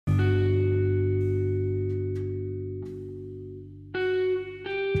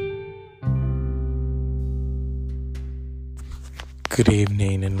Good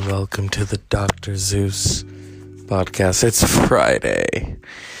evening and welcome to the Dr. Zeus podcast. It's Friday.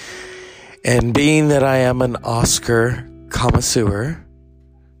 And being that I am an Oscar connoisseur,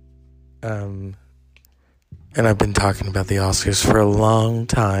 and I've been talking about the Oscars for a long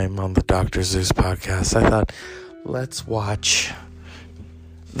time on the Dr. Zeus podcast, I thought, let's watch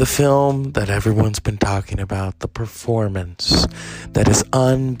the film that everyone's been talking about, the performance that is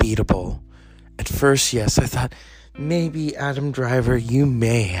unbeatable. At first, yes, I thought, maybe Adam Driver, you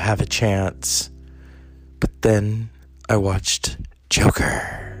may have a chance. But then I watched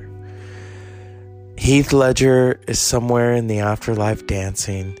Joker. Heath Ledger is somewhere in the afterlife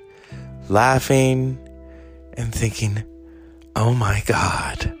dancing, laughing, and thinking, oh my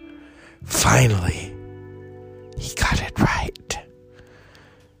God, finally, he got it right.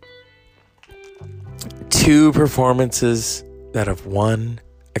 Two performances that have won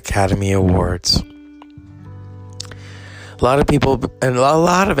Academy Awards. A lot of people and a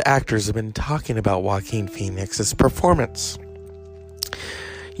lot of actors have been talking about Joaquin Phoenix's performance.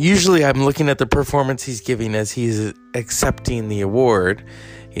 Usually I'm looking at the performance he's giving as he's accepting the award.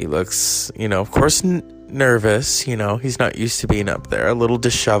 He looks, of course, nervous. He's not used to being up there, a little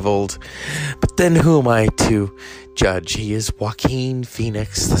disheveled. But then who am I to judge? He is Joaquin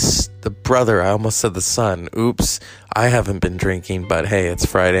Phoenix, the brother. I almost said the son. Oops, I haven't been drinking, but hey, it's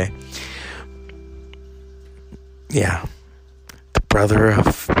Friday. Yeah. Brother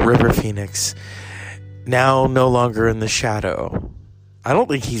of River Phoenix, now no longer in the shadow. I don't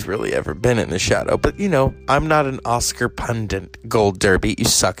think he's really ever been in the shadow, but I'm not an Oscar pundit. Gold Derby, you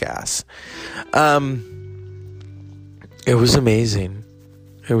suck ass. It was amazing.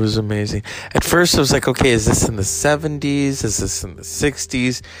 It was amazing. At first I was like, okay, is this in the 70s? Is this in the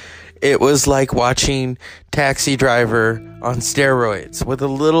 60s? It was like watching Taxi Driver on steroids with a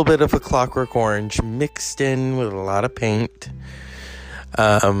little bit of A Clockwork Orange mixed in with a lot of paint.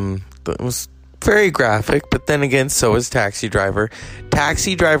 It was very graphic, but then again, so is Taxi Driver.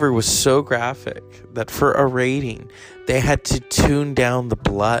 Taxi Driver was so graphic that for a rating, they had to tune down the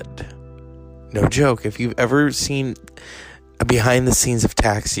blood. No joke. If you've ever seen a behind the scenes of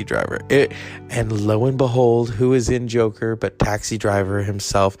Taxi Driver, and lo and behold, who is in Joker but Taxi Driver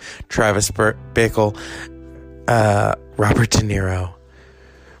himself, Travis Bickle, Robert De Niro.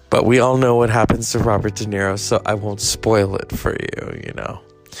 But we all know what happens to Robert De Niro, so I won't spoil it for you,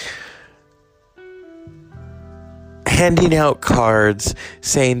 Handing out cards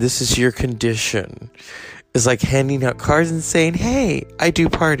saying this is your condition is like handing out cards and saying, hey, I do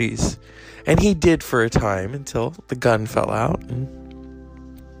parties. And he did for a time until the gun fell out. And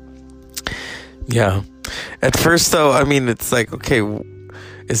yeah. At first, though, it's like, okay,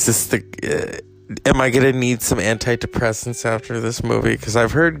 is this am I going to need some antidepressants after this movie? Because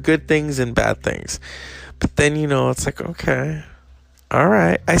I've heard good things and bad things. But then, it's like, okay, all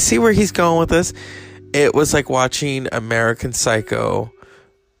right. I see where he's going with this. It was like watching American Psycho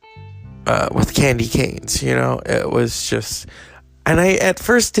with Candy Canes, It was just... And I at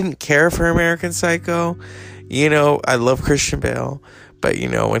first didn't care for American Psycho. I love Christian Bale. But,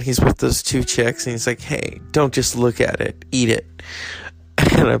 when he's with those two chicks and he's like, hey, don't just look at it, eat it.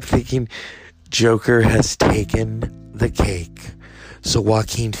 And I'm thinking... Joker has taken the cake. So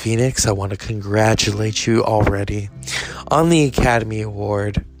Joaquin Phoenix, I want to congratulate you already on the Academy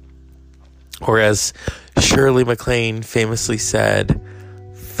Award. Or as Shirley MacLaine famously said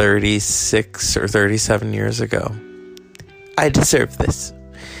 36 or 37 years ago, I deserve this.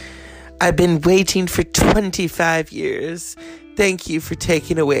 I've been waiting for 25 years. Thank you for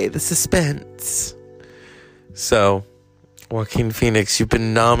taking away the suspense. So... Joaquin Phoenix, you've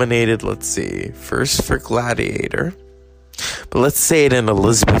been nominated, let's see, first for Gladiator. But let's say it in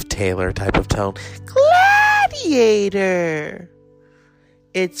Elizabeth Taylor type of tone. Gladiator!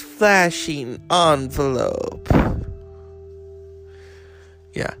 It's flashing envelope.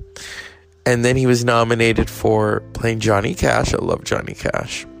 Yeah. And then he was nominated for playing Johnny Cash. I love Johnny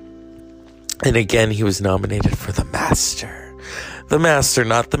Cash. And again, he was nominated for The Master. The Master,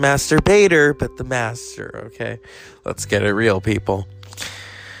 not the masturbator, but the Master, okay? Let's get it real, people.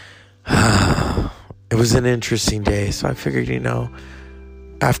 It was an interesting day, so I figured,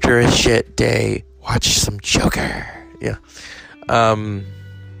 after a shit day, watch some Joker. Yeah. Cyndi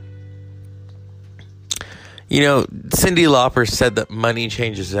Lauper said that money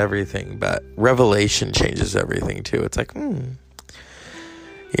changes everything, but revelation changes everything, too. It's like,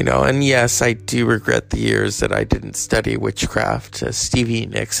 and yes, I do regret the years that I didn't study witchcraft as Stevie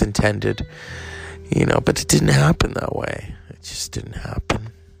Nicks intended, but it didn't happen that way. It just didn't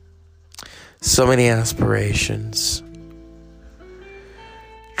happen. So many aspirations.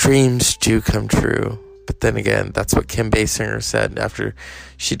 Dreams do come true, But then again, that's what Kim Basinger said after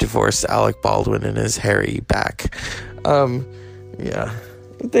she divorced Alec Baldwin and his hairy back. Yeah.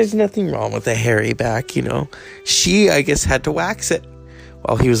 There's nothing wrong with a hairy back, you know. She, I guess, had to wax it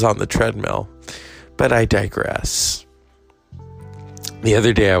while he was on the treadmill. But I digress. The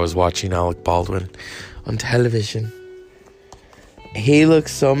other day I was watching Alec Baldwin on television. He looked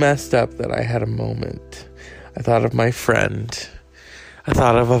so messed up that I had a moment. I thought of my friend. I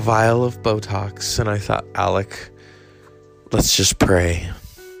thought of a vial of Botox, and I thought, Alec, let's just pray.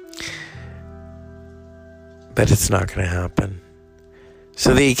 But it's not going to happen.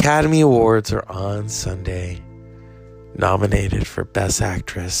 So the Academy Awards are on Sunday. Nominated for Best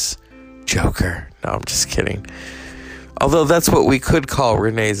Actress, Joker. No, I'm just kidding. Although that's what we could call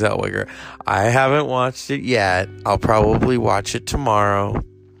Renee Zellweger. I haven't watched it yet. I'll probably watch it tomorrow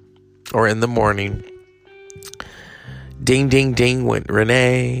or in the morning. Ding, ding, ding went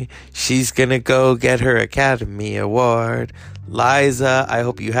Renee. She's gonna go get her Academy Award. Liza, I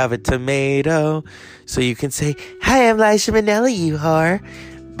hope you have a tomato so you can say, hi, I'm Liza Minnelli, you whore.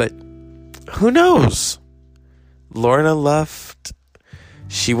 But who knows? Lorna Luft,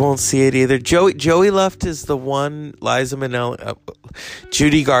 she won't see it either. Joey Luft is the one Liza Minnelli,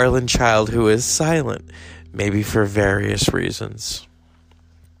 Judy Garland child who is silent, maybe for various reasons.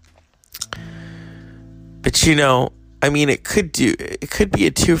 But you know, I mean, it could be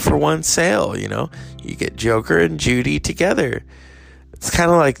a 2-for-1 sale, you know? You get Joker and Judy together. It's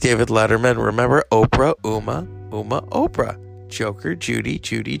kind of like David Letterman. Remember Oprah, Uma, Oprah. Joker, Judy,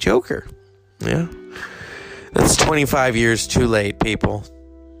 Joker. Yeah. That's 25 years too late, people.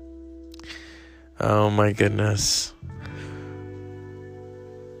 Oh, my goodness.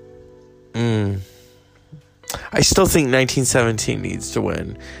 I still think 1917 needs to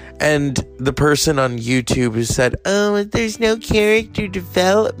win. And the person on YouTube who said, oh, there's no character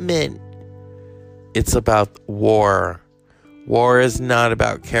development. It's about war. War is not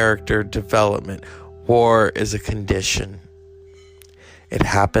about character development. War is a condition. It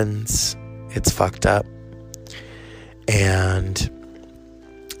happens. It's fucked up. And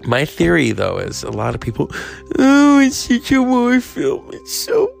my theory, though, is a lot of people, oh, it's such a war film. It's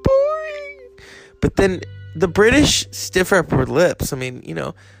so boring. But then the British stiff upper lips. I mean, you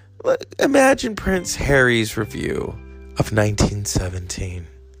know, imagine Prince Harry's review of 1917.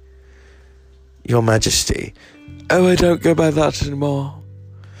 Your Majesty. Oh, I don't go by that anymore.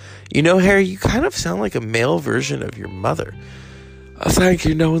 You know, Harry, you kind of sound like a male version of your mother. Oh, thank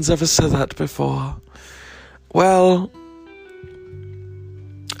you. No one's ever said that before. Well,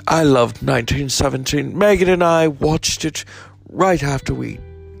 I loved 1917. Megan and I watched it right after we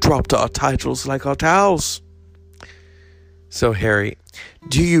dropped our titles like our towels. So, Harry,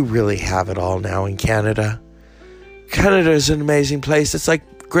 do you really have it all now in Canada? Canada is an amazing place. It's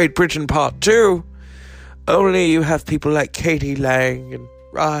like Great Britain Part 2. Only you have people like Katie Lang and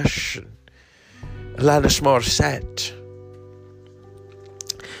Rush and Alanis Morissette.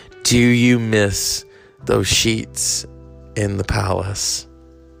 Do you miss those sheets in the palace?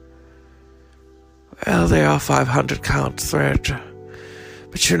 Well, they are 500 count thread.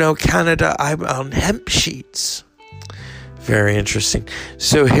 But you know, Canada, I'm on hemp sheets. Very interesting.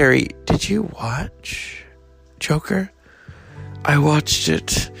 So, Harry, did you watch Joker? I watched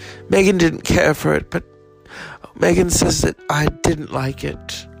it. Megan didn't care for it, but Megan says that I didn't like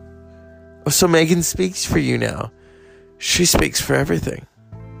it. Oh, so Megan speaks for you now. She speaks for everything.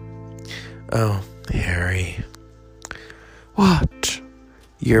 Oh, Harry. What?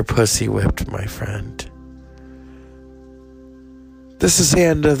 You're pussy whipped, my friend. This is the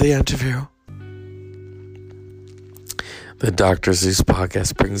end of the interview. The Dr. Zeus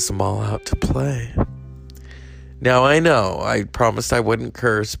podcast brings them all out to play. Now, I know, I promised I wouldn't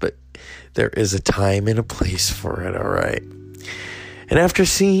curse, but there is a time and a place for it, all right? And after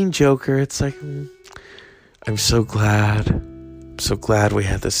seeing Joker, it's like, I'm so glad. I'm so glad we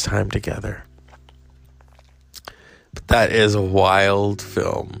had this time together. But that is a wild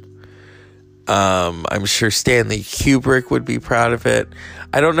film. I'm sure Stanley Kubrick would be proud of it.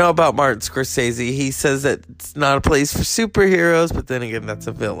 I don't know about Martin Scorsese. He says that it's not a place for superheroes, but then again, that's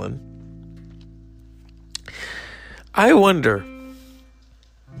a villain. I wonder.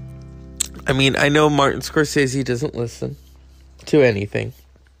 I mean, I know Martin Scorsese doesn't listen to anything.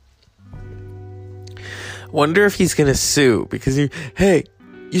 Wonder if he's gonna sue because hey,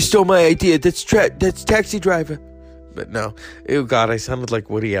 you stole my idea. That's Taxi Driver. But no. Oh God, I sounded like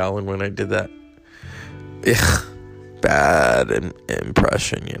Woody Allen when I did that. Ugh, bad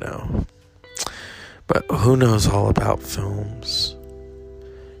impression, you know. But who knows all about films?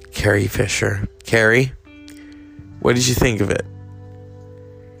 Carrie Fisher. Carrie, what did you think of it?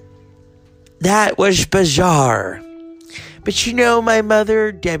 That was bizarre. But you know, my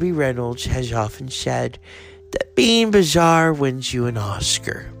mother, Debbie Reynolds, has often said that being bizarre wins you an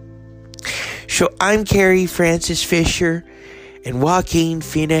Oscar. So I'm Carrie Francis Fisher, and Joaquin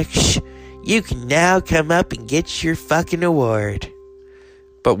Phoenix, you can now come up and get your fucking award.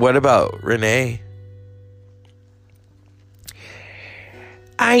 But what about Renee?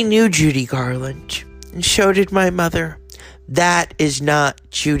 I knew Judy Garland, and so did my mother. That is not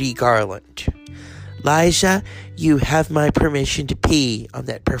Judy Garland. Liza, you have my permission to pee on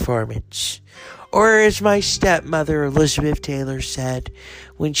that performance. Or as my stepmother Elizabeth Taylor said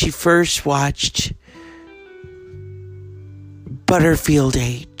when she first watched Butterfield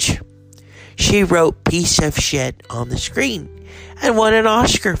Age, she wrote piece of shit on the screen and won an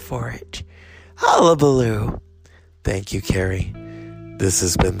Oscar for it. Hullabaloo. Thank you, Carrie. This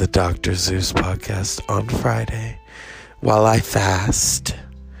has been the Dr. Zeus podcast on Friday while I fast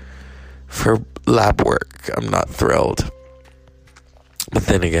for lab work. I'm not thrilled. But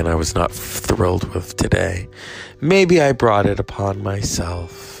then again, I was not thrilled with today. Maybe I brought it upon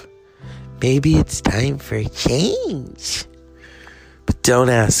myself. Maybe it's time for a change. But don't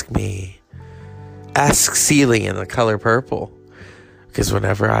ask me. Ask Celie in The Color Purple. Because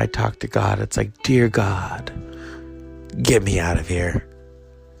whenever I talk to God, it's like, dear God, get me out of here.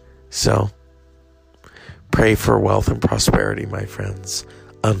 So, pray for wealth and prosperity, my friends.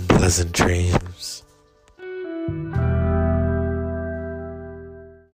 Unpleasant dreams.